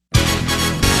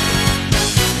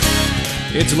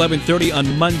It's 11:30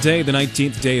 on Monday, the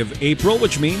 19th day of April,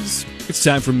 which means it's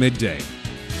time for midday.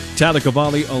 Tyler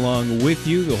Cavalli along with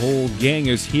you. The whole gang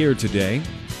is here today.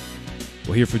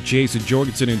 We'll hear from Jason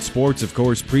Jorgensen in sports, of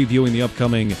course, previewing the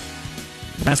upcoming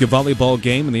basketball volleyball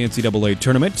game in the NCAA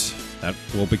tournament. That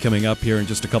will be coming up here in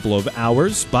just a couple of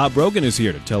hours. Bob Rogan is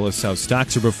here to tell us how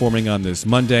stocks are performing on this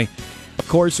Monday. Of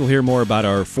course, we'll hear more about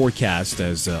our forecast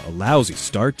as a lousy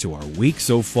start to our week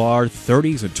so far.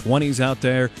 30s and 20s out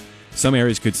there. Some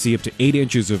areas could see up to 8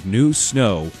 inches of new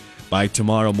snow by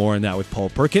tomorrow. More on that with Paul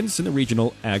Perkins in the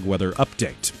Regional Ag Weather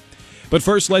Update. But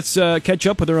first, let's catch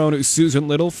up with our own Susan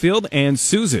Littlefield. And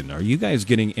Susan, are you guys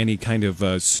getting any kind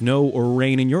of snow or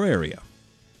rain in your area?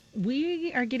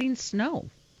 We are getting snow.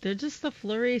 They're just the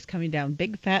flurries coming down,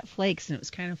 big fat flakes, and it was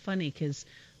kind of funny because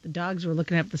the dogs were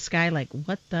looking up the sky like,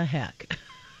 what the heck?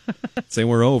 Saying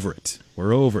we're over it.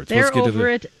 We're over it. They're over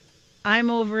it.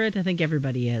 I'm over it. I think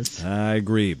everybody is. I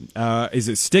agree. Is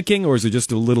it sticking or is it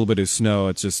just a little bit of snow?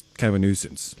 It's just kind of a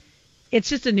nuisance. It's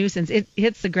just a nuisance. It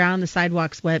hits the ground, the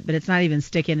sidewalk's wet, but it's not even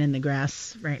sticking in the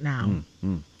grass right now.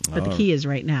 But the key is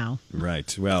right now.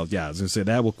 Right. Well, yeah, I was going to say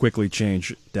that will quickly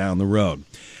change down the road.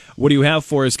 What do you have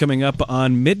for us coming up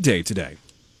on midday today?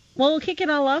 Well, we'll kick it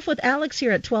all off with Alex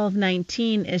here at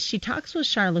 12:19 as she talks with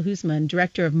Charla Husman,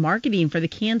 Director of Marketing for the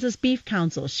Kansas Beef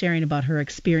Council, sharing about her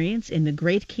experience in the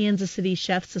Great Kansas City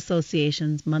Chefs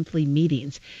Association's monthly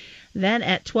meetings. Then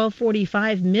at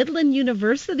 12:45, Midland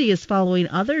University is following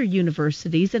other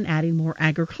universities and adding more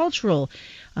agricultural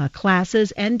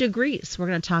classes and degrees. We're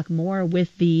going to talk more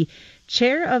with the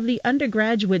chair of the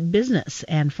undergraduate business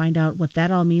and find out what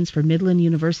that all means for Midland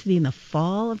University in the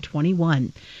fall of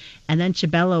 21. And then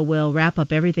Chabelo will wrap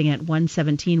up everything at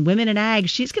 1:17. Women in Ag.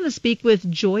 She's going to speak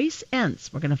with Joyce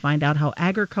Entz. We're going to find out how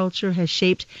agriculture has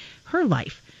shaped her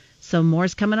life. So more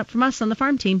is coming up from us on the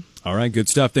farm team. All right, good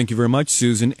stuff. Thank you very much,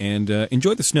 Susan, and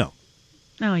enjoy the snow.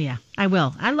 Oh, yeah, I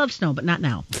will. I love snow, but not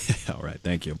now. All right,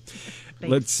 thank you.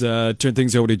 Thanks. Let's turn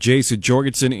things over to Jason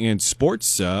Jorgensen in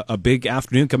sports. A big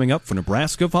afternoon coming up for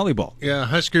Nebraska volleyball. Yeah,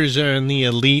 Huskers are in the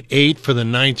Elite Eight for the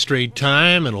 9th straight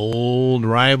time. An old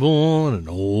rival and an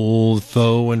old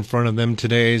foe in front of them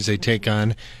today as they take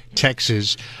on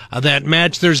Texas. That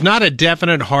match, there's not a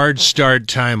definite hard start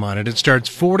time on it. It starts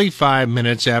 45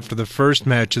 minutes after the first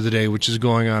match of the day, which is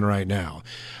going on right now.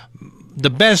 The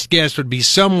best guess would be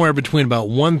somewhere between about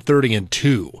 1:30 and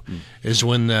 2 is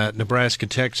when the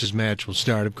Nebraska-Texas match will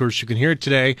start. Of course, you can hear it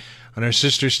today on our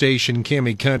sister station,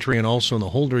 Cami Country, and also in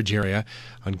the Holdridge area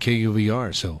on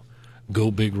KUVR. So go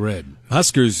Big Red.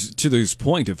 Huskers, to this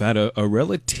point, have had a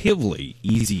relatively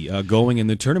easy going in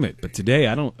the tournament. But today,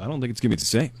 I don't think it's going to be the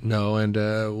same. No, and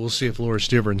we'll see if Laura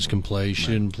Stivrins can play. She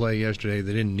didn't play yesterday.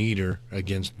 They didn't need her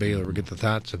against Baylor. We'll get the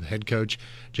thoughts of head coach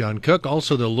John Cook.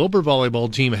 Also, the Lober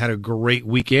volleyball team had a great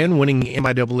weekend, winning the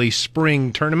MIAA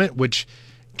spring tournament, which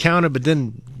counted but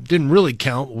then didn't really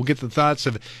count. We'll get the thoughts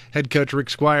of head coach Rick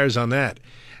Squires on that.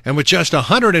 And with just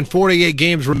 148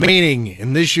 games remaining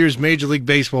in this year's Major League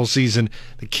Baseball season,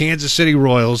 the Kansas City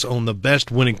Royals own the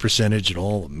best winning percentage in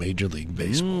all of Major League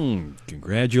Baseball.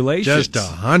 Congratulations. Just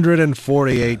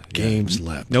 148 games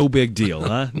left. No big deal,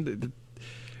 huh?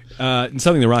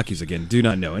 Something the Rockies, again, do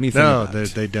not know anything about. No,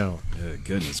 they don't.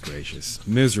 Goodness gracious.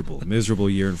 Miserable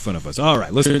year in front of us. All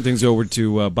right, let's turn things over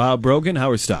to Bob Brogan. How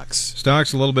are stocks?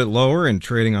 Stocks a little bit lower and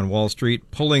trading on Wall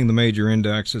Street, pulling the major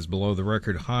indexes below the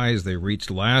record highs they reached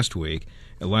last week.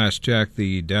 At last check,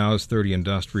 the Dow's 30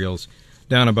 Industrials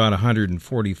down about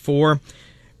 144.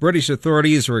 British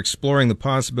authorities are exploring the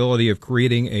possibility of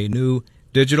creating a new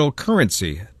digital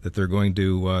currency that they're going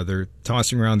to, they're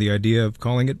tossing around the idea of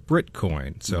calling it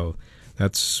Britcoin. So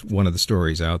that's one of the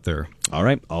stories out there. All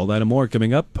right, all that and more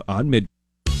coming up on Mid.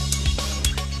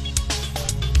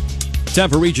 Time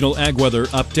for Regional Ag Weather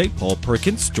Update. Paul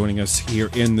Perkins joining us here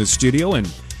in the studio. And,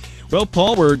 well,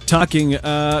 Paul, we're talking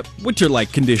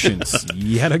winter-like conditions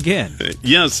yet again.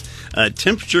 Yes,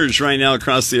 temperatures right now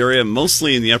across the area,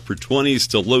 mostly in the upper 20s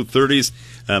to low 30s.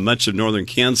 Much of northern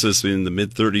Kansas in the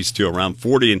mid-30s to around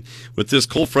 40. And with this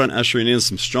cold front ushering in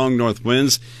some strong north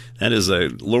winds, that is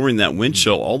lowering that wind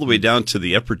chill all the way down to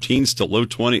the upper teens to low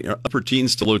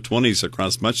 20s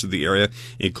across much of the area,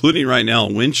 including right now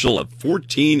a wind chill of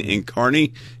 14 in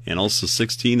Kearney and also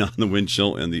 16 on the wind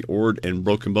chill in the Ord and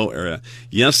Broken Bow area.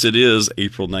 Yes, it is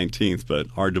April 19th, but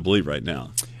hard to believe right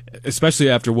now. especially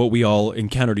after what we all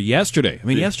encountered yesterday. I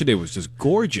mean, yesterday was just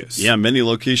gorgeous. Yeah, many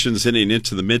locations hitting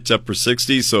into the mid to upper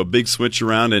 60s, so a big switch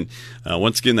around. And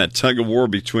once again, that tug of war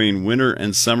between winter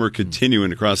and summer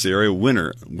continuing across the area.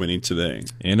 Winter winning today.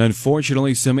 And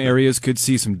unfortunately, some areas could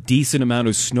see some decent amount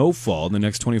of snowfall in the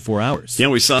next 24 hours. Yeah,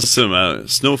 we saw some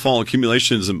snowfall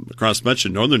accumulations across much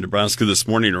of northern Nebraska this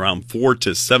morning, around 4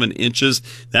 to 7 inches.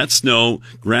 That snow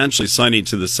gradually sliding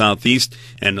to the southeast,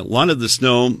 and a lot of the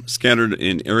snow scattered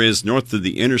in areas north of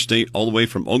the interstate all the way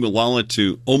from Ogallala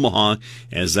to Omaha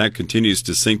as that continues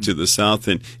to sink to the south,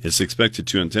 and it's expected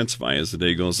to intensify as the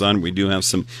day goes on. We do have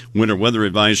some winter weather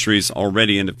advisories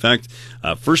already in effect.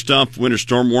 First off, winter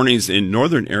storm warnings in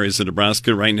northern areas of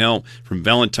Nebraska right now from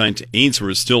Valentine to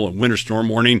Ainsworth, still a winter storm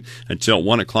warning until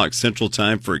 1 o'clock Central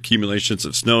Time for accumulations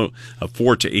of snow of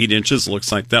 4 to 8 inches.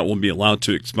 Looks like that will be allowed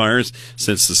to expire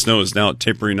since the snow is now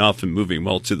tapering off and moving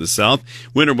well to the south.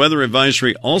 Winter weather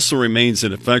advisory also remains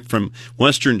in effect from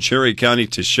western Cherry County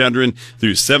to Chadron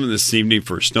through 7 this evening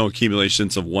for snow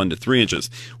accumulations of 1 to 3 inches.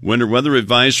 Winter weather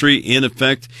advisory in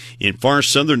effect in far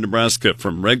southern Nebraska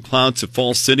from Red Cloud to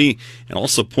Falls City and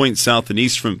also points south and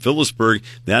east from Phillipsburg.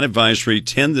 That advisory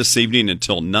 10 this evening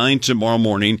until 9 tomorrow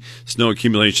morning. Snow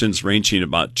accumulations ranging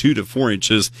about 2 to 4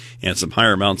 inches and some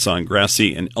higher amounts on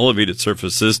grassy and elevated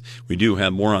surfaces. We do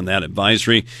have more on that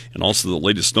advisory and also the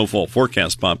latest snowfall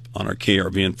forecast pop on our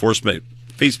KRV Enforcement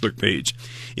Facebook page.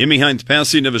 In behind the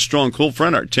passing of a strong cold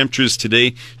front, our temperatures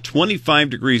today 25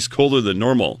 degrees colder than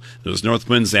normal. Those north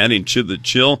winds adding to the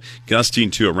chill, gusting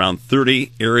to around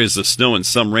 30. Areas of snow and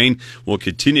some rain will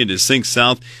continue to sink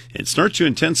south and start to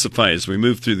intensify as we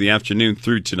move through the afternoon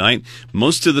through tonight.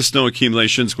 Most of the snow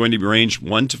accumulation is going to be range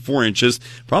 1 to 4 inches,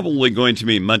 probably going to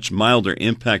be much milder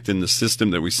impact in the system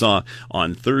that we saw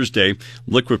on Thursday.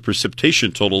 Liquid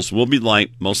precipitation totals will be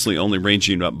light, mostly only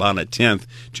ranging about 1/10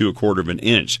 to 1/4 of an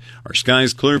inch. Our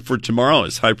skies clear for tomorrow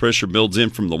as high pressure builds in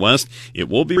from the west. It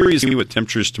will be freezing with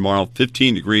temperatures tomorrow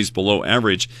 15 degrees below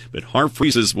average, but hard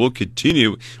freezes will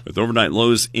continue with overnight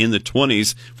lows in the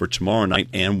 20s for tomorrow night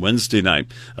and Wednesday night.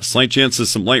 A slight chance of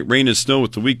some light rain and snow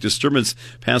with the weak disturbance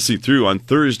passing through on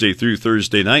Thursday through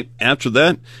Thursday night. After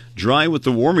that, dry with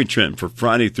the warming trend for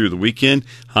Friday through the weekend.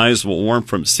 Highs will warm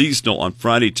from seasonal on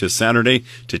Friday to Saturday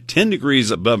to 10 degrees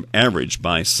above average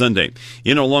by Sunday.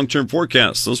 In our long-term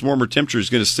forecast, those warmer temperatures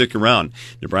are going to stick around.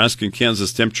 Nebraska and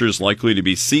Kansas temperatures likely to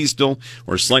be seasonal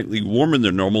or slightly warmer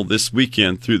than normal this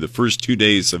weekend through the first 2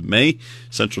 days of May.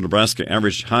 Central Nebraska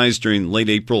average highs during late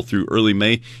April through early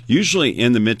May, usually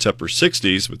in the mid to upper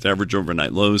 60s with average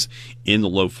overnight lows in the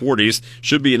low 40s.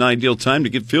 Should be an ideal time to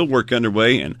get field work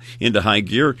underway and into high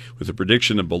gear with a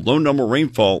prediction of below normal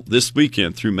rainfall this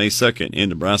weekend through May 2nd in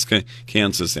Nebraska,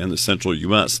 Kansas, and the central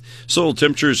U.S. Soil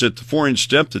temperatures at the 4-inch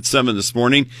depth at 7 this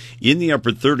morning in the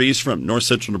upper 30s from north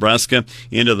central Nebraska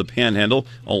into the Panhandle.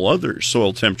 All other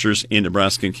soil temperatures in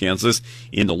Nebraska and Kansas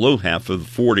in the low half of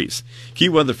the 40s. Key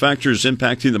weather factors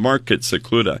impacting the markets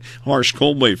include a harsh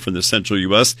cold wave from the central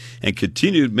U.S. and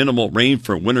continued minimal rain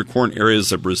for winter corn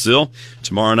areas of Brazil.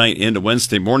 Tomorrow night into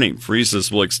Wednesday morning,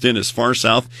 freezes will extend as far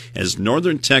south as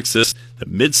northern Texas, the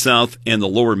Mid-South, and the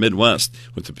lower Midwest,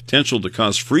 with the potential to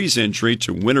cause freeze injury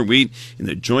to winter wheat in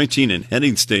the jointing and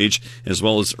heading stage, as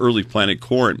well as early planted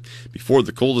corn. Before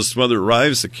the coldest weather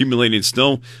arrives, accumulating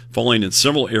snow falling in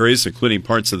several areas, including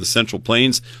parts of the Central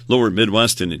Plains, lower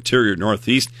Midwest, and interior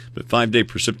Northeast, but 5-day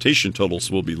precipitation totals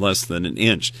will be less than an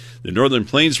inch. The northern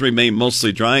plains remain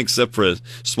mostly dry, except for a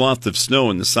swath of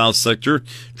snow in the south sector.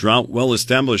 Drought well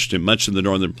established in much of the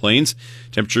northern plains.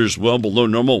 Temperatures well below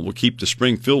normal will keep the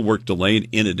spring field work delayed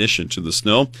in addition to the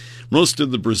snow. Most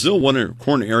of the Brazil winter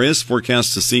corn areas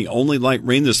forecast to see only light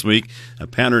rain this week, a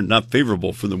pattern not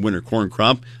favorable for the winter corn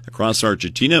crop. Across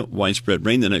Argentina, widespread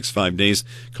rain the next 5 days,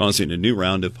 causing a new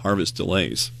round of harvest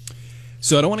delays.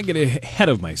 So I don't want to get ahead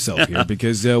of myself here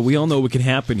because we all know what can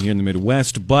happen here in the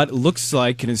Midwest, but it looks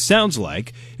like and it sounds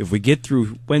like if we get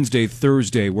through Wednesday,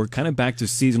 Thursday, we're kind of back to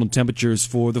seasonal temperatures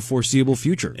for the foreseeable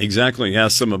future. Exactly. Yeah,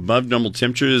 some above normal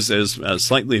temperatures, as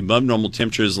slightly above normal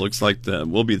temperatures looks like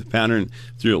will be the pattern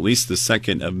through at least the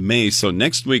 2nd of May. So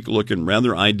next week looking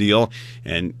rather ideal.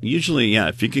 And usually, yeah,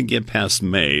 if you can get past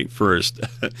May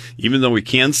 1st, even though we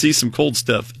can see some cold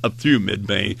stuff up through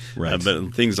mid-May, right.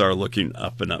 But things are looking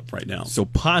up and up right now. So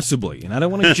possibly, and I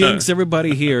don't want to jinx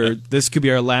everybody here, this could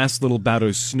be our last little bout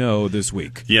of snow this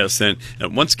week. Yes, and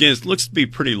once again, it looks to be a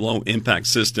pretty low impact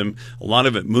system. A lot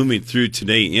of it moving through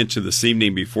today into this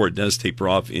evening before it does taper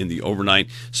off in the overnight.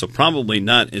 So probably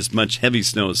not as much heavy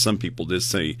snow as some people did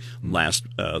say last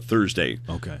Thursday.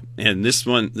 Okay. And this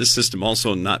system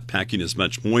also not packing as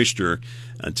much moisture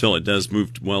until it does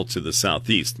move well to the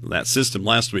southeast. That system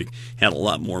last week had a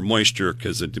lot more moisture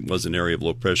because it was an area of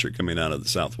low pressure coming out of the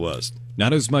southwest.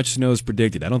 Not as much snow as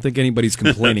predicted. I don't think anybody's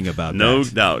complaining about No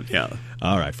that. doubt, yeah.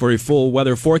 All right. For a full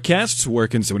weather forecast, where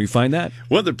can somebody find that?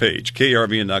 Weather page,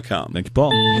 krvn.com. Thank you,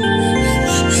 Paul.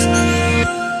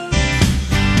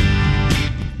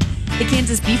 The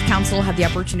Kansas Beef Council had the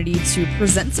opportunity to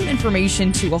present some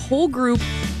information to a whole group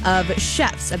of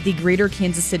chefs at the Greater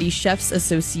Kansas City Chefs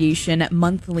Association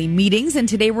monthly meetings. And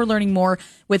today we're learning more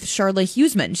with Sharla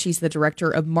Huseman. She's the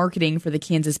Director of Marketing for the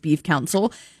Kansas Beef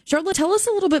Council. Sharla, tell us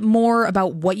a little bit more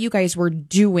about what you guys were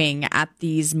doing at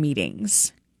these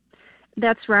meetings.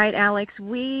 That's right, Alex.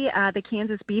 We, the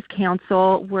Kansas Beef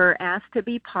Council, were asked to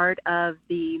be part of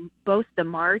both the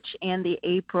March and the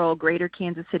April Greater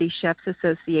Kansas City Chefs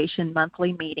Association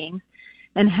monthly meetings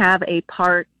and have a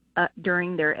part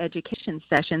during their education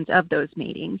sessions of those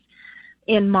meetings.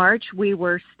 In March, we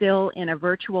were still in a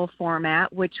virtual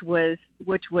format, which was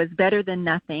better than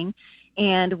nothing,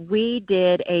 and we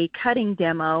did a cutting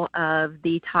demo of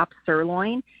the top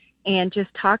sirloin and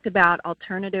just talked about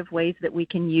alternative ways that we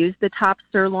can use the top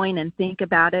sirloin and think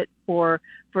about it for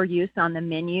use on the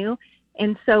menu.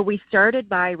 And so we started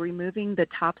by removing the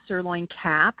top sirloin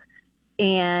cap.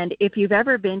 And if you've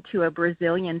ever been to a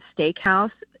Brazilian steakhouse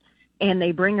and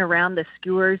they bring around the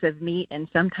skewers of meat and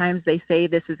sometimes they say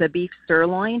this is a beef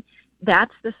sirloin,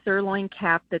 that's the sirloin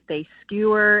cap that they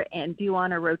skewer and do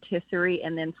on a rotisserie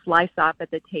and then slice off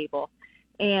at the table.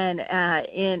 And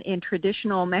in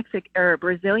traditional Mexican or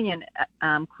Brazilian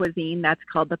cuisine, that's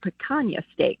called the picanha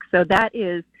steak. So that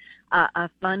is a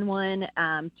fun one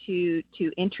to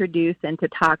introduce and to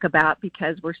talk about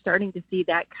because we're starting to see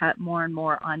that cut more and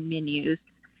more on menus.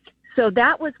 So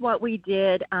that was what we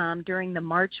did during the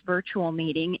March virtual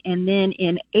meeting. And then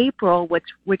in April, which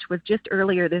was just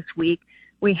earlier this week,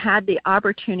 we had the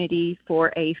opportunity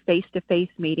for a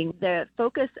face-to-face meeting. The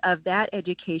focus of that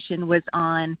education was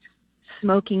on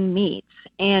smoking meats.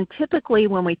 And typically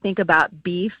when we think about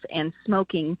beef and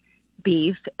smoking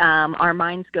beef, our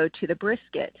minds go to the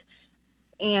brisket.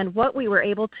 And what we were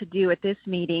able to do at this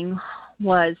meeting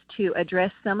was to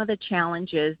address some of the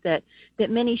challenges that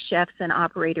many chefs and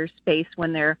operators face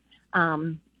when they're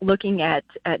looking at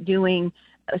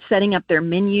setting up their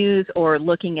menus or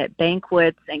looking at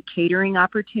banquets and catering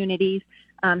opportunities.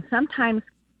 Sometimes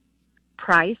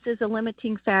price is a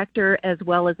limiting factor as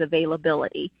well as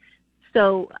availability.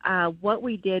 So what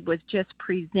we did was just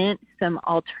present some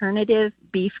alternative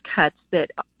beef cuts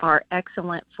that are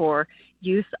excellent for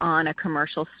use on a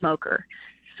commercial smoker.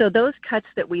 So those cuts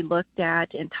that we looked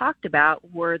at and talked about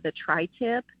were the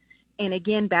tri-tip, and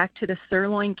again, back to the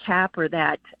sirloin cap or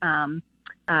that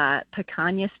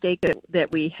picanha steak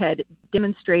that we had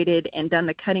demonstrated and done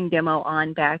the cutting demo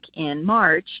on back in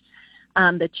March,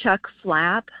 the chuck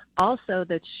flap, also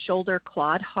the shoulder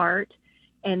clawed heart,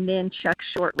 and then chuck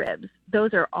short ribs.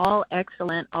 Those are all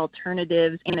excellent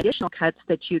alternatives and additional cuts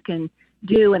that you can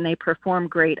do, and they perform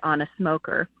great on a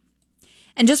smoker.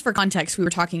 And just for context, we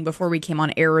were talking before we came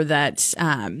on air that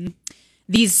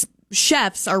these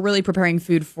chefs are really preparing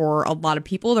food for a lot of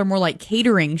people. They're more like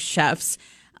catering chefs.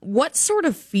 What sort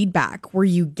of feedback were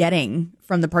you getting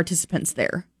from the participants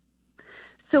there?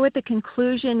 So at the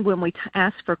conclusion, when we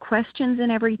asked for questions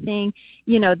and everything,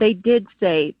 they did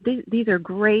say these are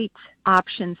great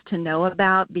options to know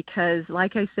about because,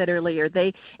 like I said earlier,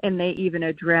 they even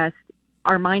addressed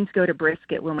our minds go to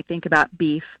brisket when we think about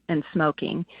beef and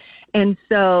smoking. And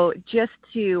so just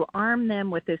to arm them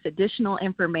with this additional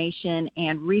information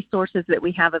and resources that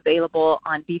we have available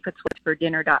on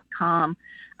beefwhat'sforDinner.com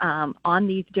on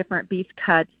these different beef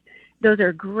cuts, those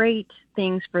are great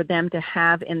things for them to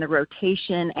have in the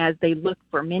rotation as they look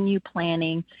for menu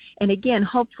planning. And again,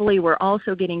 hopefully we're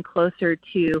also getting closer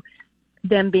to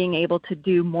them being able to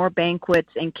do more banquets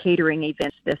and catering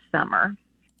events this summer.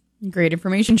 Great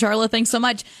information, Sharla. Thanks so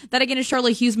much. That again is Sharla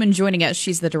Huseman joining us.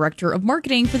 She's the Director of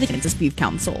Marketing for the Kansas Beef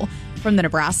Council. From the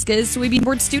Nebraska's Soybean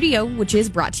Board Studio, which is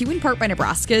brought to you in part by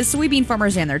Nebraska's soybean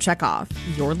farmers and their checkoff.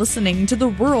 You're listening to the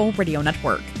Rural Radio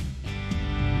Network.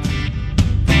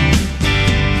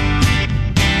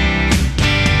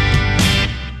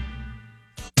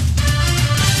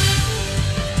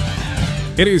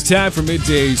 It is time for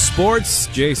Midday Sports.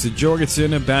 Jason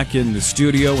Jorgensen back in the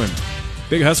studio and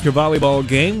big Husker volleyball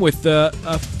game with a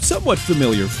somewhat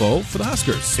familiar foe for the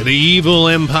Huskers. The evil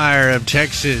empire of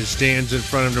Texas stands in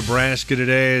front of Nebraska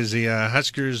today as the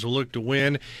Huskers will look to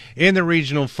win in the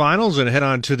regional finals and head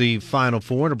on to the Final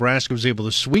Four. Nebraska was able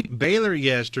to sweep Baylor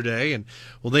yesterday, and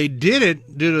they did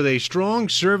it due to a strong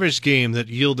service game that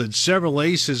yielded several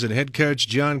aces, and head coach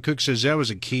John Cook says that was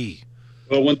a key.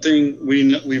 Well, one thing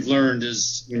we've learned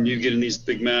is when you get in these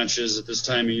big matches at this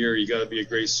time of year, you got to be a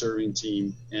great serving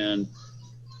team. And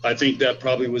I think that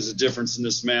probably was the difference in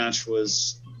this match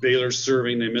was Baylor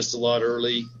serving. They missed a lot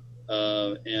early,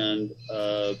 and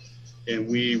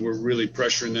we were really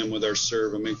pressuring them with our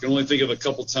serve. I mean, I can only think of a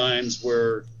couple times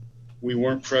where we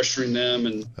weren't pressuring them.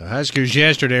 And the Huskers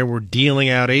yesterday were dealing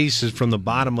out aces from the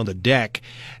bottom of the deck.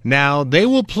 Now, they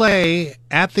will play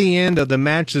at the end of the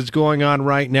match that's going on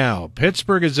right now.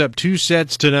 Pittsburgh is up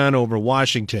 2-0 over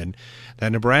Washington.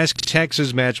 That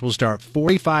Nebraska-Texas match will start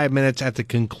 45 minutes at the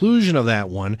conclusion of that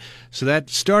one, so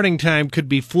that starting time could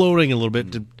be floating a little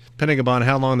bit depending upon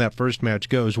how long that first match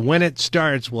goes. When it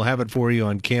starts, we'll have it for you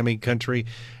on Cami Country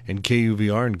and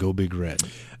KUVR and Go Big Red.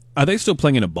 Are they still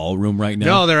playing in a ballroom right now?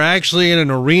 No, they're actually in an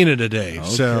arena today. Okay.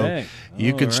 So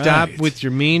you can stop with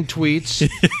your mean tweets,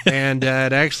 and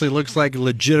it actually looks like a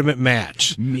legitimate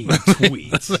match. Mean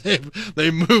tweets.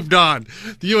 They moved on.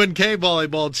 The UNK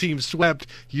volleyball team swept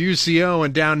UCO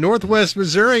and down Northwest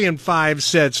Missouri in 5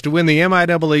 sets to win the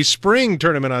MIAA Spring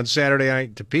Tournament on Saturday night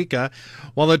in Topeka.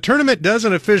 While the tournament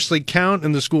doesn't officially count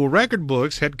in the school record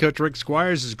books, head coach Rick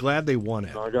Squires is glad they won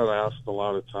it. I got asked a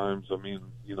lot of times,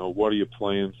 what are you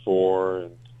playing for?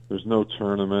 And there's no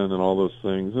tournament and all those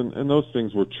things. And those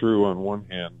things were true on one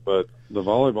hand, but the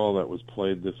volleyball that was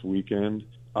played this weekend,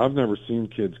 I've never seen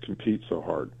kids compete so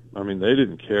hard. I mean, they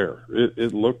didn't care.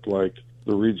 It looked like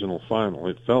the regional final.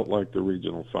 It felt like the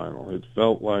regional final. It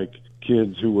felt like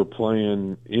kids who were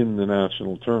playing in the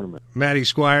national tournament. Maddie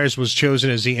Squires was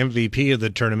chosen as the MVP of the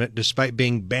tournament despite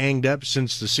being banged up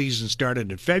since the season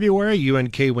started in February.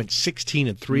 UNK went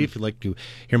 16-3. If you'd like to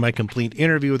hear my complete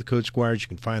interview with Coach Squires, you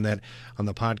can find that on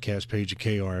the podcast page at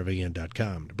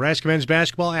krvn.com. Nebraska men's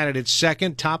basketball added its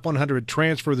second top 100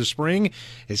 transfer of the spring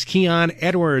as Keon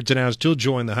Edwards announced he'll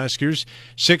join the Huskers.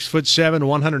 6'7",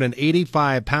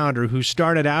 185-pounder who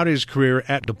started out his career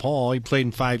at DePaul. He played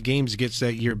in 5 games against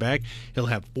that year back. He'll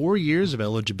have 4 years of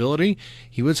eligibility.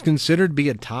 He was considered to be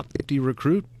a top 50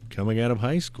 recruit coming out of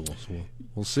high school. So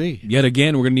we'll see. Yet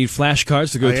again, we're going to need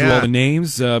flashcards to go through all the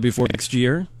names before next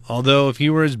year. Although if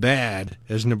you were as bad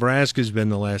as Nebraska's been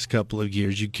the last couple of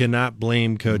years, you cannot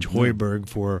blame Coach Hoiberg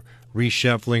for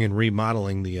reshuffling and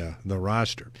remodeling the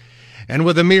roster. And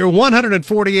with a mere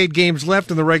 148 games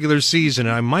left in the regular season,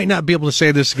 and I might not be able to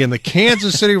say this again, the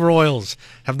Kansas City Royals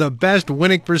have the best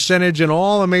winning percentage in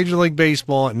all of Major League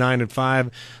Baseball at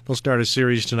 9-5. They'll start a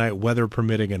series tonight, weather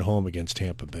permitting, at home against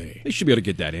Tampa Bay. They should be able to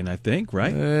get that in, I think,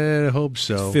 right? I hope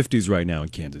so. It's 50s right now in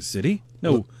Kansas City.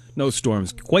 No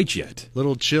storms quite yet.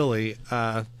 Little chilly.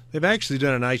 They've actually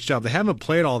done a nice job. They haven't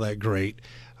played all that great.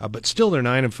 But still, they're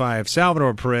 9-5.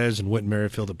 Salvador Perez and Whit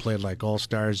Merrifield have played like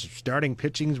all-stars. Starting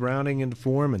pitching's rounding into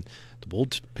form, and the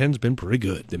bullpen's been pretty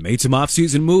good. They made some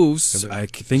off-season moves. I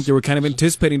think they were kind of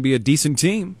anticipating to be a decent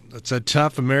team. It's a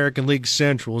tough American League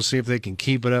Central. We'll see if they can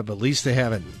keep it up. At least they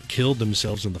haven't killed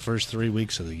themselves in the first 3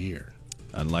 weeks of the year.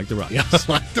 Unlike the Rockies. Yeah,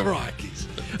 unlike the Rockies.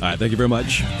 All right, thank you very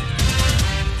much.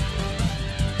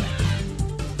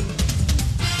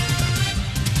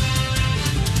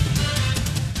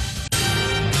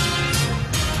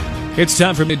 It's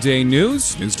time for Midday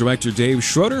News. News Director Dave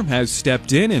Schroeder has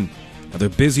stepped in, and another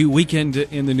busy weekend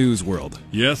in the news world.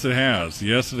 Yes, it has.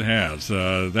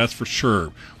 That's for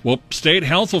sure. Well, state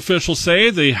health officials say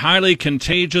the highly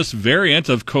contagious variant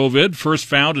of COVID, first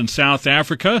found in South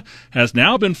Africa, has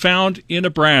now been found in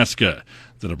Nebraska.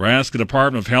 The Nebraska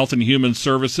Department of Health and Human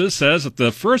Services says that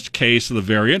the first case of the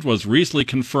variant was recently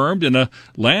confirmed in a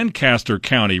Lancaster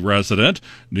County resident.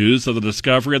 News of the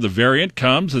discovery of the variant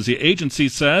comes, as the agency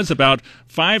says, about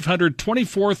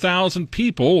 524,000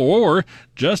 people, or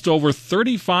just over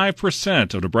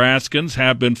 35% of Nebraskans,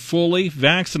 have been fully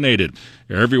vaccinated.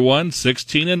 Everyone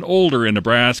 16 and older in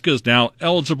Nebraska is now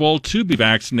eligible to be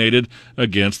vaccinated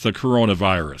against the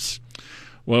coronavirus.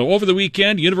 Well, over the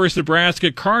weekend, University of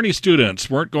Nebraska Kearney students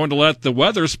weren't going to let the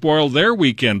weather spoil their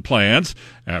weekend plans.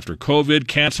 After COVID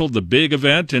canceled the big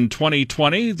event in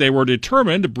 2020, they were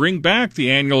determined to bring back the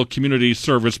annual community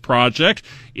service project,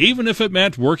 even if it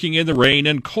meant working in the rain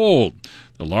and cold.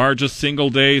 The largest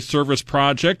single-day service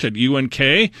project at UNK,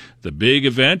 the big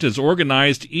event is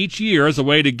organized each year as a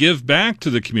way to give back to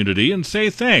the community and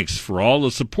say thanks for all the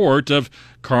support of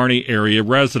Kearney area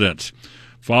residents.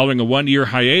 Following a one-year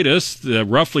hiatus, the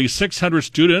roughly 600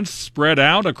 students spread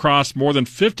out across more than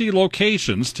 50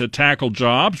 locations to tackle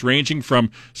jobs ranging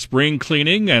from spring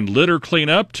cleaning and litter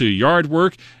cleanup to yard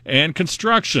work and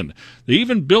construction. They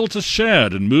even built a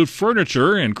shed and moved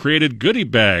furniture and created goodie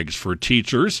bags for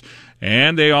teachers.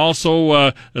 And they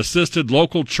also assisted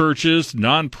local churches,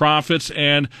 nonprofits,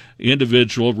 and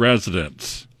individual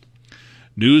residents.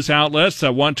 News outlets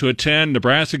that want to attend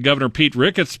Nebraska Governor Pete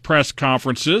Ricketts' press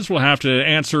conferences will have to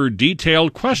answer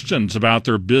detailed questions about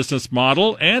their business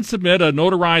model and submit a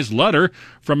notarized letter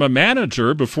from a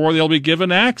manager before they'll be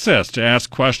given access to ask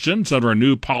questions under a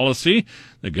new policy.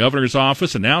 The governor's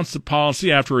office announced the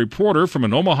policy after a reporter from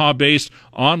an Omaha-based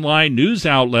online news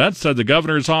outlet said the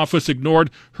governor's office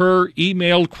ignored her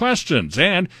emailed questions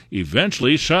and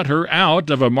eventually shut her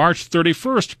out of a March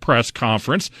 31st press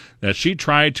conference that she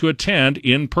tried to attend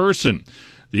in person.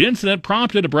 The incident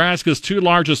prompted Nebraska's two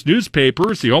largest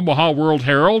newspapers, the Omaha World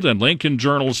Herald and Lincoln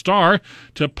Journal-Star,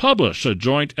 to publish a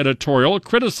joint editorial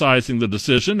criticizing the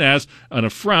decision as an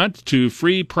affront to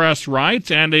free press rights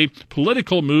and a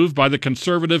political move by the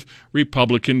conservative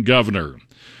Republican governor.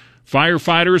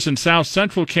 Firefighters in south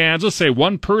central Kansas say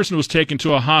one person was taken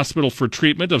to a hospital for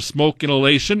treatment of smoke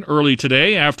inhalation early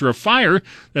today after a fire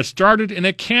that started in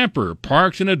a camper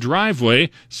parked in a driveway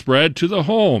spread to the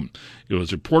home. It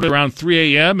was reported around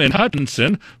 3 a.m. in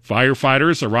Hutchinson.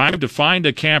 Firefighters arrived to find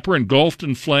a camper engulfed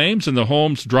in flames in the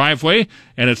home's driveway,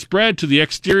 and it spread to the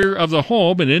exterior of the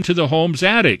home and into the home's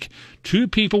attic. 2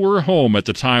 people were home at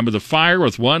the time of the fire,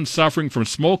 with one suffering from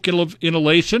smoke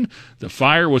inhalation. The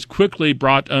fire was quickly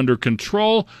brought under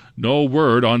control. No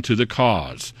word onto the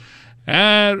cause.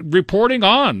 Reporting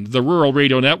on the Rural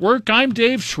Radio Network, I'm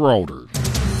Dave Schroeder.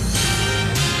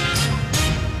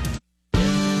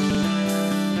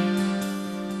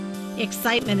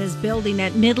 Excitement is building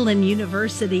at Midland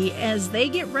University as they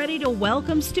get ready to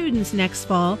welcome students next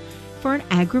fall for an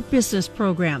agribusiness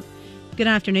program. Good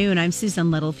afternoon. I'm Susan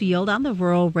Littlefield on the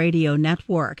Rural Radio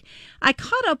Network. I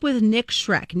caught up with Nick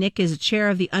Schreck. Nick is chair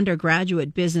of the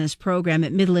undergraduate business program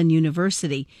at Midland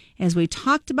University as we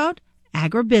talked about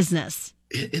agribusiness.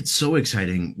 It's so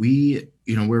exciting. We're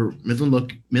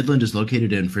Midland is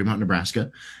located in Fremont, Nebraska,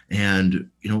 and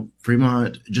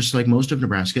Fremont, just like most of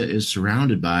Nebraska, is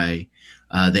surrounded by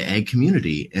the ag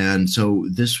community, and so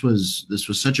this was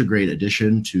such a great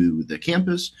addition to the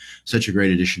campus, such a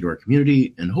great addition to our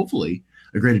community, and hopefully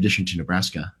a great addition to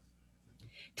Nebraska.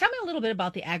 Tell me a little bit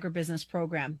about the agribusiness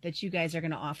program that you guys are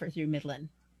going to offer through Midland.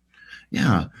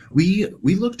 Yeah, we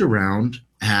looked around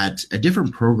at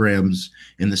different programs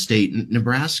in the state.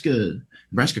 Nebraska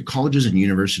colleges and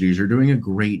universities are doing a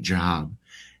great job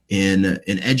in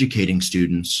educating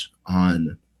students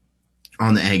on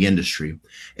the ag industry.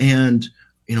 And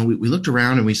we looked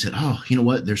around and we said, oh, you know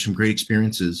what? There's some great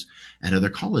experiences at other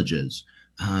colleges.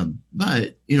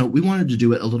 But we wanted to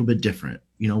do it a little bit different.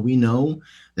 We know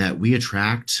that we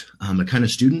attract a kind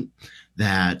of student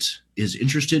that is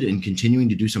interested in continuing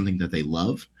to do something that they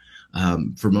love.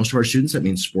 For most of our students, that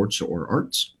means sports or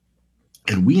arts.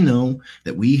 And we know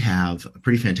that we have a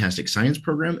pretty fantastic science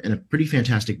program and a pretty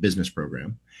fantastic business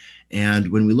program.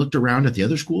 And when we looked around at the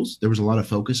other schools, there was a lot of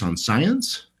focus on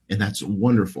science, and that's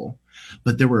wonderful.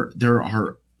 But there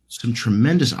are some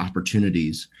tremendous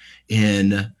opportunities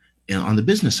on the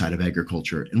business side of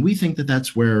agriculture. And we think that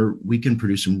that's where we can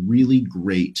produce some really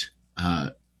great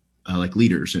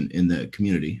leaders in the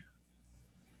community.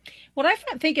 What I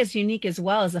think is unique as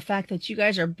well is the fact that you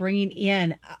guys are bringing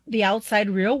in the outside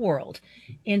real world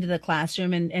into the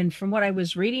classroom. And from what I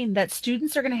was reading, that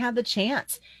students are going to have the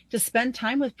chance to spend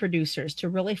time with producers to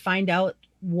really find out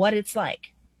what it's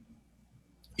like.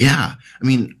 Yeah. I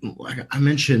mean, like I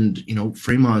mentioned,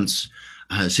 Fremont's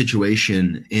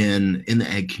situation in the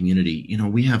ag community.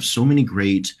 We have so many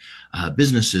great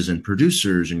businesses and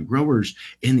producers and growers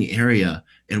in the area,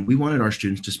 and we wanted our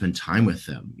students to spend time with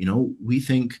them. We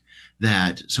think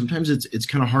that sometimes it's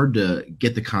kind of hard to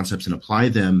get the concepts and apply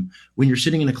them when you're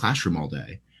sitting in a classroom all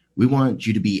day. We want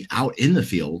you to be out in the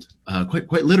field,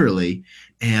 quite literally,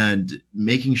 and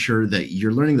making sure that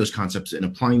you're learning those concepts and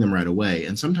applying them right away.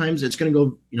 And sometimes it's going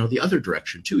to go, the other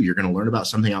direction too. You're going to learn about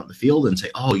something out in the field and say,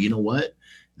 oh, you know what?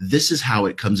 This is how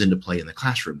it comes into play in the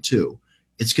classroom too.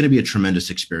 It's going to be a tremendous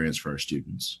experience for our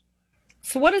students.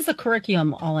 So what does the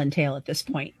curriculum all entail at this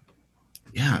point?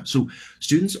 Yeah. So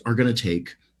students are going to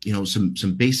take,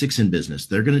 some basics in business.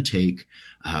 They're going to take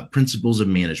principles of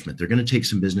management. They're going to take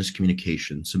some business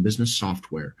communication, some business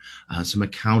software, some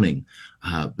accounting,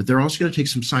 but they're also going to take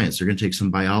some science. They're going to take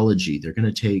some biology. They're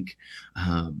going to take,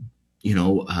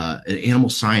 animal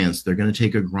science. They're going to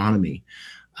take agronomy.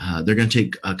 They're going to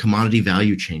take a commodity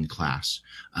value chain class.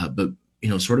 But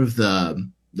sort of the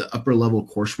upper level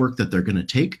coursework that they're going to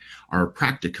take are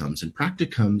practicums, and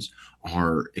practicums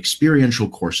are experiential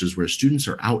courses where students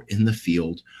are out in the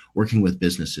field working with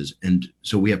businesses. And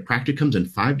so we have practicums in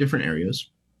 5 different areas.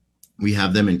 We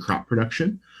have them in crop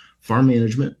production, farm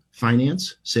management,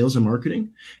 finance, sales and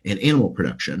marketing, and animal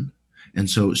production. And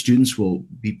so students will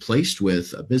be placed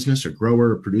with a business, a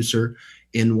grower, a producer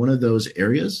in one of those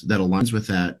areas that aligns with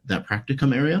that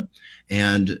practicum area.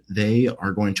 And they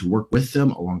are going to work with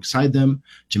them, alongside them,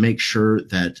 to make sure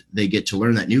that they get to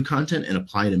learn that new content and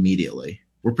apply it immediately.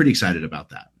 We're pretty excited about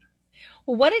that.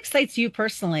 Well, what excites you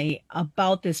personally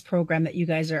about this program that you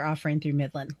guys are offering through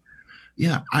Midland?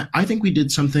 Yeah, I think we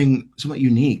did something somewhat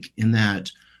unique in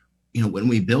that, when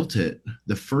we built it,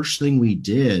 the first thing we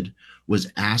did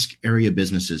was ask area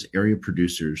businesses, area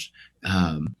producers,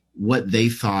 what they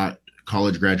thought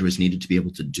college graduates needed to be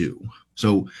able to do.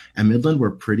 So at Midland,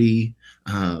 we're pretty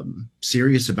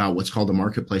serious about what's called a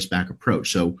marketplace back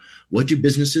approach. So what do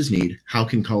businesses need? How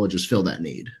can colleges fill that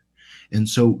need? And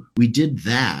so we did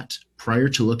that prior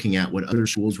to looking at what other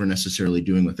schools were necessarily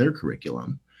doing with their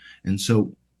curriculum. And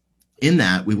so in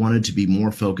that, we wanted to be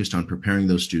more focused on preparing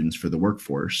those students for the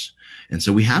workforce. And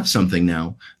so we have something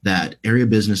now that area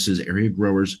businesses, area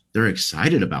growers, they're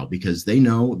excited about because they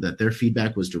know that their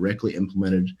feedback was directly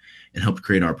implemented and helped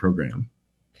create our program.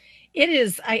 It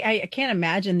is. I can't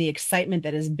imagine the excitement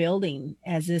that is building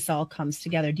as this all comes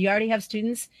together. Do you already have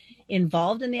students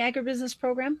involved in the agribusiness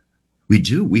program? We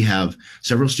do. We have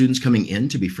several students coming in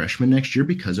to be freshmen next year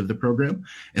because of the program.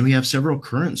 And we have several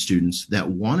current students that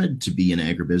wanted to be in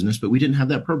agribusiness, but we didn't have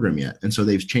that program yet. And so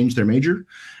they've changed their major,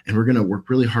 and we're going to work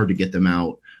really hard to get them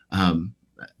out on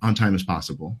time as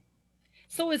possible.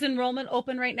 So is enrollment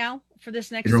open right now for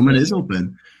this next Enrollment school? is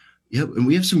open. Yep. And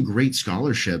we have some great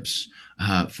scholarships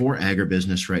for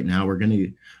agribusiness right now. We're going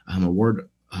to award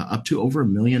up to over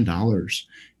 $1 million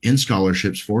in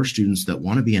scholarships for students that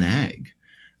want to be in ag.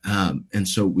 And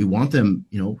so we want them,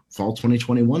 fall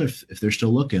 2021, if they're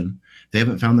still looking, if they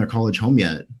haven't found their college home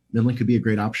yet, Midland could be a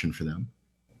great option for them.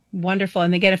 Wonderful.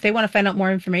 And again, if they want to find out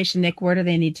more information, Nick, where do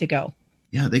they need to go?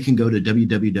 Yeah, they can go to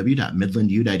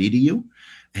www.midlandu.edu,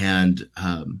 and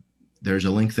there's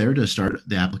a link there to start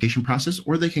the application process,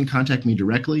 or they can contact me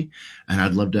directly, and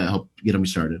I'd love to help get them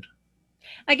started.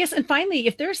 I guess, and finally,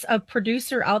 if there's a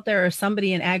producer out there or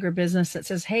somebody in agribusiness that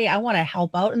says, hey, I want to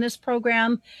help out in this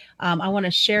program, I want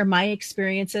to share my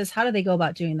experiences, how do they go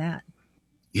about doing that?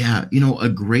 Yeah, a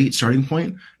great starting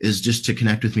point is just to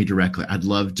connect with me directly. I'd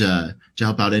love to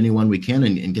help out anyone we can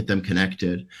and get them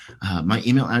connected. My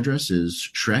email address is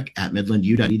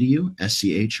shrek@midlandu.edu,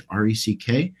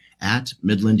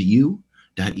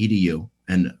 SCHRECK@midlandu.edu,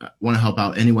 and I want to help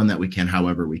out anyone that we can,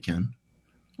 however we can.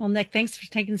 Well, Nick, thanks for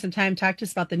taking some time to talk to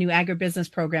us about the new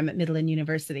agribusiness program at Midland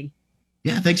University.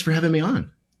 Yeah, thanks for having me on.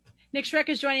 Nick Shrek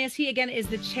is joining us. He, again, is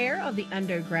the chair of the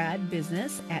undergrad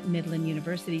business at Midland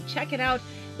University. Check it out.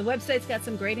 The website's got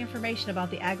some great information about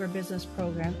the agribusiness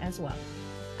program as well.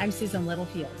 I'm Susan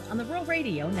Littlefield on the Rural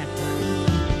Radio Network.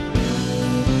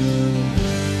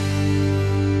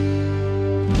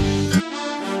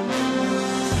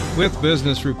 With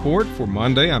Business Report for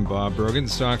Monday, I'm Bob Brogan.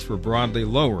 Stocks were broadly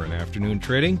lower in afternoon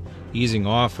trading, easing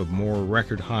off of more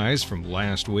record highs from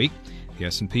last week. The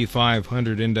S&P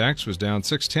 500 index was down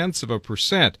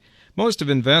 0.6%. Most of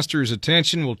investors'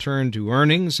 attention will turn to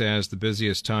earnings, as the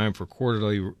busiest time for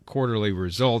quarterly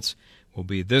results will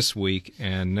be this week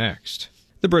and next.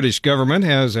 The British government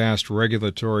has asked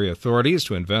regulatory authorities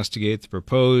to investigate the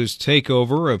proposed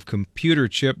takeover of computer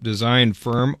chip design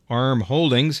firm ARM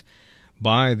Holdings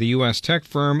by the U.S. tech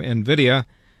firm NVIDIA,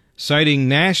 citing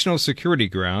national security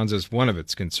grounds as one of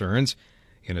its concerns.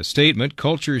 In a statement,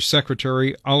 Culture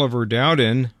Secretary Oliver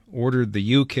Dowden ordered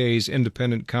the UK's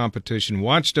independent competition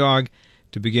watchdog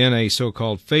to begin a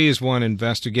so-called Phase 1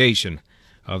 investigation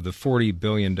of the $40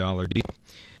 billion deal.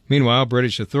 Meanwhile,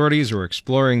 British authorities are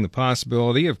exploring the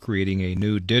possibility of creating a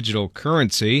new digital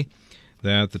currency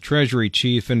that the Treasury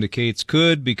chief indicates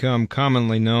could become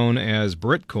commonly known as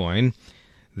Britcoin.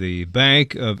 The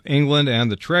Bank of England and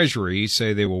the Treasury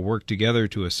say they will work together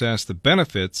to assess the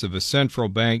benefits of a central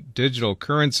bank digital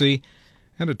currency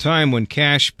at a time when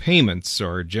cash payments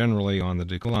are generally on the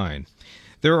decline.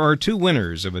 There are two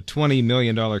winners of a $20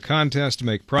 million contest to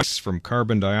make products from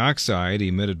carbon dioxide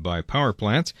emitted by power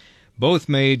plants. Both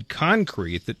made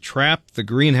concrete that trap the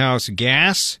greenhouse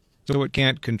gas so it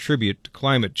can't contribute to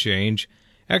climate change.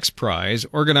 XPRIZE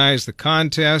organized the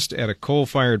contest at a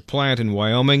coal-fired plant in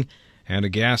Wyoming and a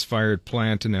gas-fired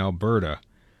plant in Alberta.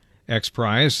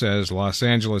 XPRIZE says Los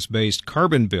Angeles-based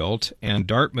Carbon Built and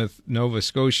Dartmouth, Nova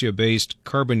Scotia-based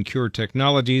Carbon Cure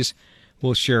Technologies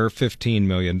will share $15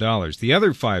 million. The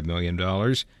other $5 million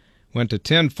went to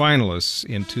 10 finalists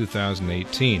in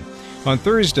 2018. On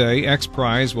Thursday,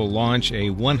 XPRIZE will launch a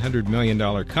 $100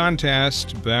 million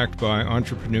contest backed by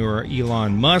entrepreneur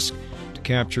Elon Musk to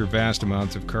capture vast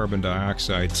amounts of carbon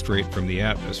dioxide straight from the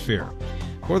atmosphere.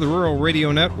 For the Rural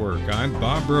Radio Network, I'm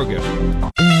Bob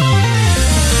Brogan.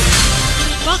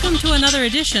 Welcome to another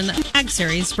edition of Ag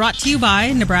Series brought to you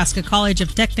by Nebraska College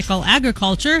of Technical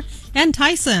Agriculture and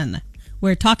Tyson.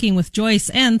 We're talking with Joyce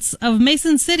Entz of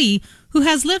Mason City, who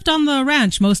has lived on the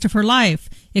ranch most of her life,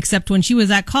 except when she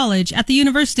was at college at the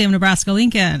University of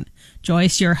Nebraska-Lincoln.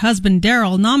 Joyce, your husband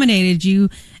Daryl nominated you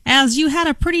as you had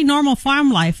a pretty normal farm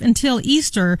life until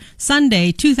Easter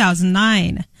Sunday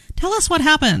 2009. Tell us what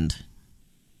happened.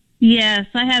 Yes,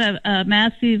 I had a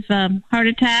massive heart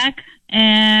attack,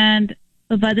 and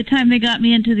by the time they got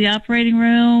me into the operating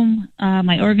room,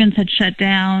 my organs had shut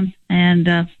down, and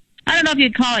I don't know if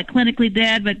you'd call it clinically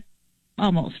dead, but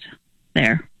almost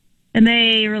there. And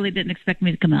they really didn't expect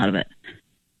me to come out of it.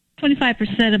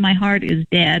 25% of my heart is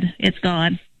dead. It's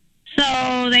gone.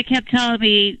 So they kept telling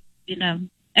me,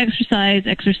 exercise,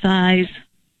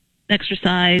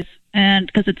 and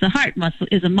because it's a heart muscle,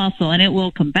 is a muscle, and it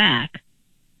will come back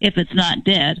if it's not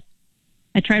dead.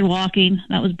 I tried walking.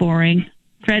 That was boring.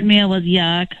 Treadmill was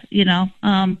yuck,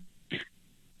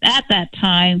 At that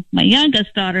time, my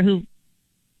youngest daughter, who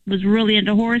was really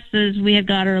into horses, we had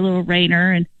got her a little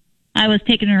reiner, and I was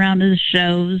taking her around to the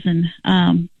shows and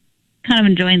kind of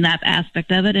enjoying that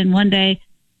aspect of it. And one day,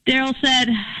 Daryl said,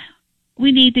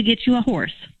 "We need to get you a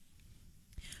horse."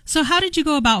 So how did you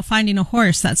go about finding a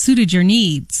horse that suited your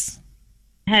needs?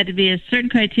 It had to be a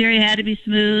certain criteria. It had to be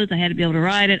smooth. I had to be able to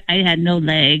ride it. I had no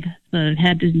leg, so it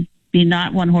had to be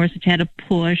not one horse that had to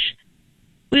push.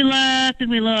 We looked and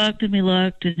we looked and we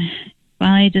looked, and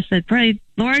finally just said, "Pray,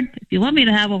 Lord, if you want me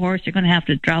to have a horse, you're going to have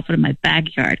to drop it in my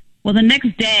backyard." Well, the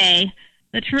next day,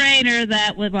 the trainer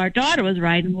that our daughter was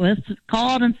riding with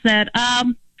called and said, "I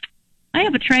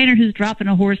have a trainer who's dropping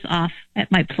a horse off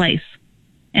at my place,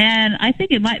 and I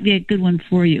think it might be a good one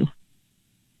for you."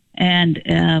 And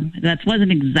that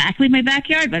wasn't exactly my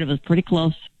backyard, but it was pretty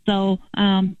close. So,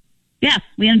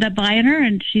 we ended up buying her,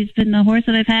 and she's been the horse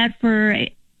that I've had for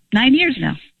 9 years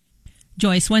now.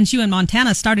 Joyce, once you and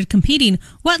Montana started competing,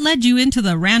 what led you into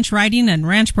the ranch riding and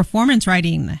ranch performance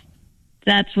riding?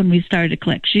 That's when we started to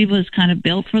click. She was kind of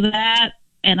built for that,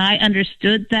 and I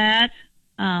understood that.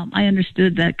 I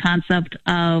understood that concept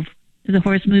of the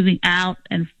horse moving out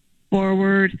and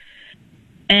forward,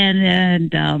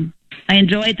 and I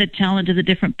enjoyed the challenge of the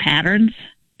different patterns,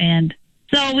 and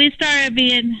so we started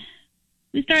being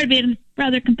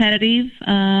rather competitive.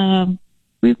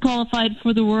 We've qualified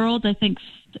for the world. I think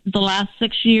the last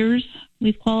 6 years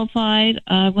we've qualified.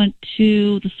 I went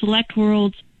to the Select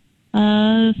Worlds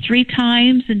 3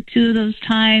 times, and 2 of those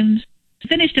times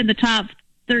finished in the top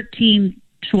 13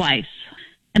 twice.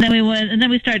 And then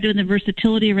we started doing the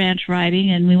versatility ranch riding,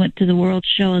 and we went to the World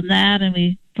Show in that, and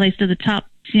we placed in the top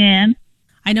 10.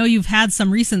 I know you've had some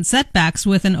recent setbacks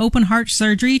with an open heart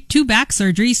surgery, 2 back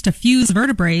surgeries to fuse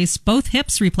vertebrae, both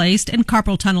hips replaced, and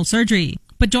carpal tunnel surgery.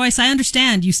 But Joyce, I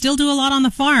understand you still do a lot on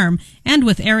the farm and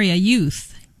with area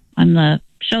youth. I'm the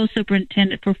show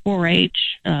superintendent for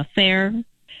 4-H fair,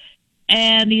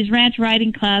 and these ranch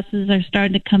riding classes are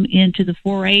starting to come into the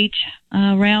 4-H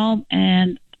realm,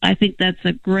 and I think that's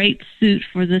a great suit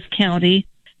for this county.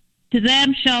 To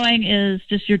them, showing is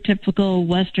just your typical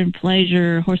Western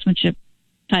pleasure horsemanship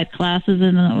type classes,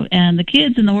 and the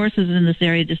kids and the horses in this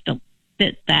area just don't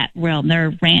fit that realm.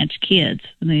 They're ranch kids,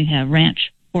 and they have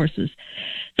ranch horses.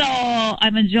 So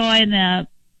I'm enjoying the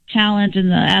challenge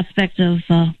and the aspect of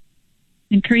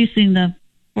increasing the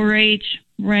 4-H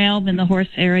realm in the horse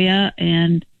area,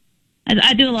 and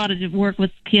I do a lot of work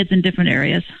with kids in different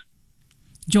areas.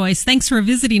 Joyce, thanks for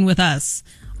visiting with us.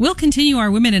 We'll continue our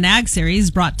Women in Ag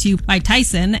series brought to you by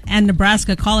Tyson and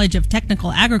Nebraska College of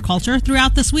Technical Agriculture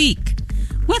throughout this week.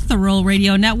 With the Rural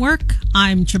Radio Network,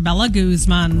 I'm Chabela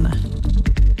Guzman.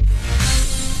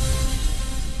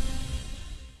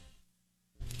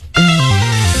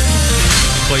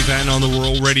 Clay Patton on the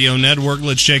Rural Radio Network.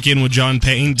 Let's check in with John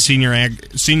Payne,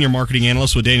 senior marketing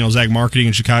analyst with Daniels Ag Marketing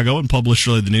in Chicago, and published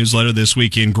really the newsletter This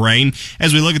Week in Grain.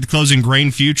 As we look at the closing grain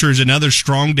futures, another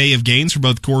strong day of gains for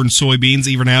both corn and soybeans,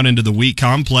 even out into the wheat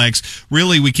complex.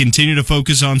 Really, we continue to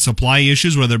focus on supply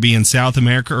issues, whether it be in South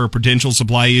America or potential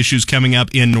supply issues coming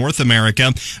up in North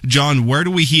America. John, where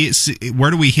do we hit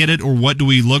it, or what do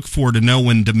we look for to know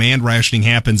when demand rationing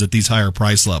happens at these higher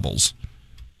price levels?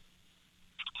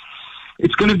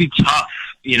 It's going to be tough.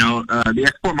 The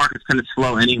export market's kind of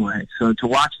slow anyway. So to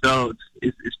watch those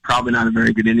is probably not a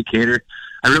very good indicator.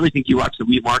 I really think you watch the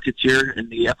wheat markets here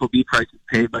and the FOB prices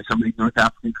paid by some of these North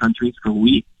African countries for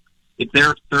wheat. If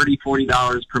they're $30,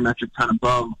 $40 per metric ton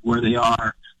above where they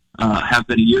are, have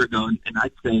been a year ago, and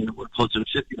I'd say we're closer to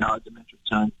 $50 a metric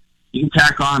ton, you can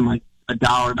tack on like $1,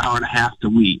 $1.50 to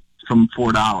wheat from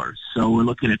 $4. So we're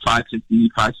looking at $5.50,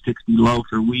 $5.60 low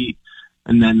for wheat.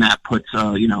 And then that puts,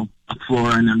 $5 a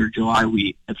floor and under July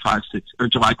wheat at 5.6 or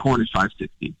July corn at 5.60.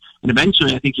 And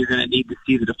eventually, I think you're going to need to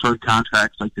see the deferred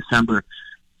contracts like December.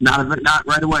 Not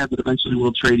right away, but eventually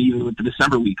we'll trade even with the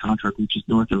December wheat contract, which is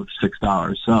north of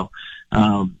 $6. So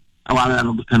a lot of that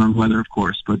will depend on weather, of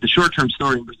course. But the short-term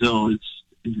story in Brazil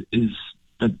is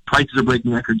that prices are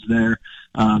breaking records there.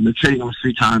 They're trading almost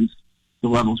 3 times the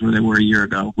levels where they were a year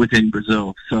ago within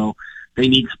Brazil. So they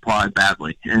need supply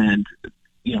badly. And,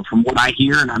 from what I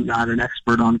hear, and I'm not an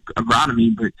expert on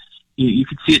agronomy, but you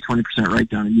could see a 20%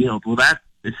 write-down in yield. Well, that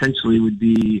essentially would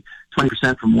be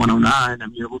 20% from 109. I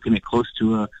mean, you're looking at close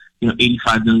to a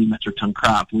 85 million metric ton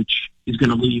crop, which is going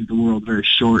to leave the world very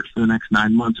short for the next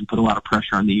 9 months and put a lot of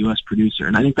pressure on the U.S. producer.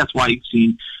 And I think that's why you've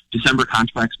seen December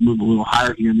contracts move a little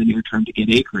higher here in the near term to get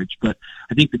acreage. But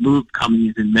I think the move coming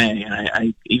is in May, and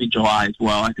I even July as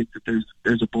well. I think that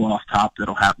there's a blow off top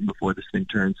that'll happen before this thing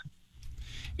turns.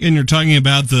 And you're talking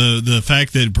about the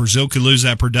fact that Brazil could lose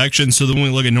that production. So then when we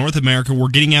look at North America, we're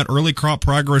getting out early crop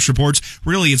progress reports.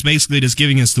 Really, it's basically just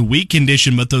giving us the wheat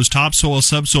condition, but those topsoil,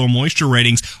 subsoil moisture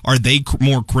ratings, are they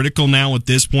more critical now at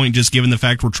this point, just given the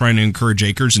fact we're trying to encourage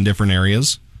acres in different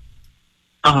areas?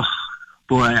 Oh,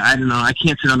 boy, I don't know. I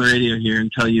can't sit on the radio here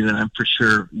and tell you that I'm for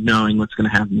sure knowing what's going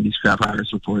to happen with these crop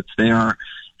progress reports. They are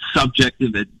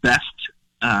subjective at best.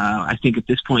 I think at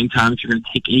this point in time, if you're going to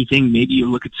take anything, maybe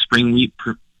you look at spring wheat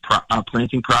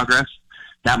planting progress.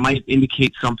 That might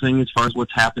indicate something as far as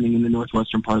what's happening in the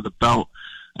northwestern part of the belt.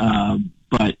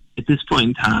 But at this point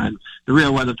in time, the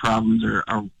real weather problems are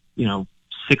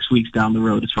 6 weeks down the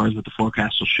road as far as what the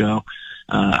forecast will show.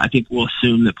 I think we'll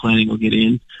assume that planting will get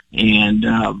in, and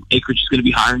acreage is going to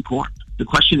be higher in corn. The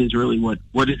question is really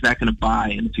what is that going to buy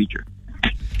in the future?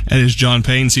 That is John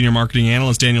Payne, Senior Marketing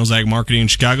Analyst, Daniels Ag Marketing in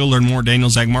Chicago. Learn more at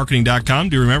danielsagmarketing.com.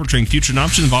 Do remember, trading futures and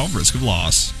options involve risk of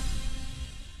loss.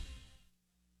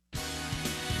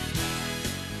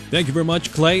 Thank you very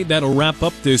much, Clay. That'll wrap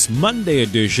up this Monday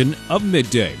edition of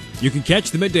Midday. You can catch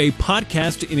the Midday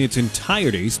podcast in its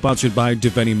entirety, sponsored by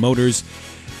Devaney Motors.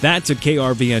 That's at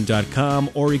krvn.com,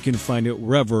 or you can find it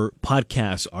wherever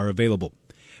podcasts are available.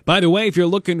 By the way, if you're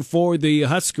looking for the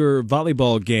Husker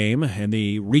volleyball game and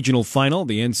the regional final,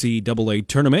 the NCAA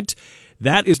tournament,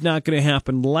 that is not going to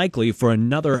happen likely for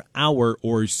another hour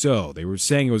or so. They were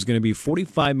saying it was going to be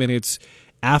 45 minutes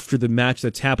after the match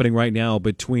that's happening right now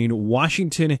between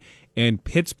Washington and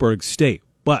Pittsburgh State.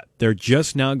 But they're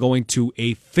just now going to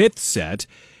a 5th set,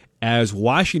 as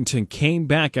Washington came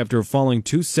back after falling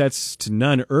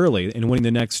 2-0 early and winning the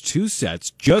next 2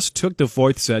 sets, just took the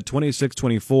 4th set,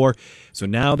 26-24. So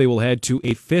now they will head to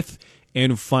a 5th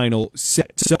and final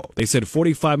set. So they said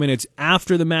 45 minutes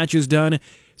after the match is done.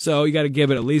 So you got to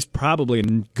give it at least probably a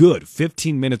good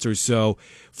 15 minutes or so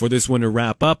for this one to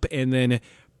wrap up. And then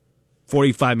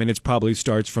 45 minutes probably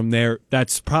starts from there.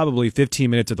 That's probably 15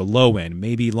 minutes at the low end,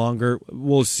 maybe longer.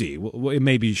 We'll see. It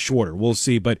may be shorter. We'll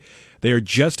see. But they are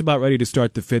just about ready to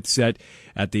start the 5th set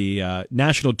at the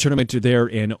national tournament there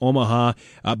in Omaha.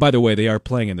 By the way, they are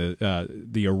playing in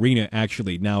the arena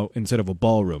actually now instead of a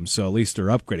ballroom, so at least they're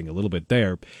upgrading a little bit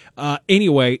there.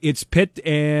 Anyway, it's Pitt,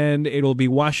 and it'll be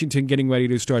Washington getting ready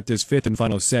to start this 5th and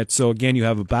final set. So again, you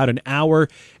have about an hour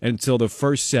until the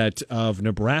first set of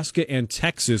Nebraska and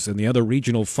Texas and the other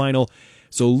regional final.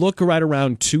 So look right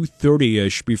around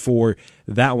 2:30-ish before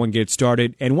that one gets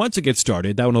started. And once it gets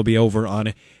started, that one will be over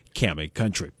on Cami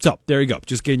Country. So there you go.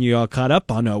 Just getting you all caught up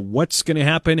on what's going to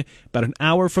happen about an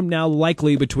hour from now,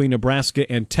 likely between Nebraska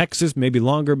and Texas. Maybe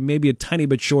longer, maybe a tiny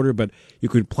bit shorter, but you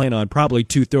could plan on probably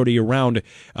 2:30 around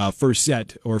first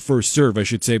set, or first serve, I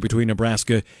should say, between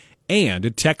Nebraska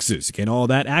and Texas. Again, all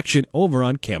that action over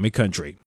on Cami Country.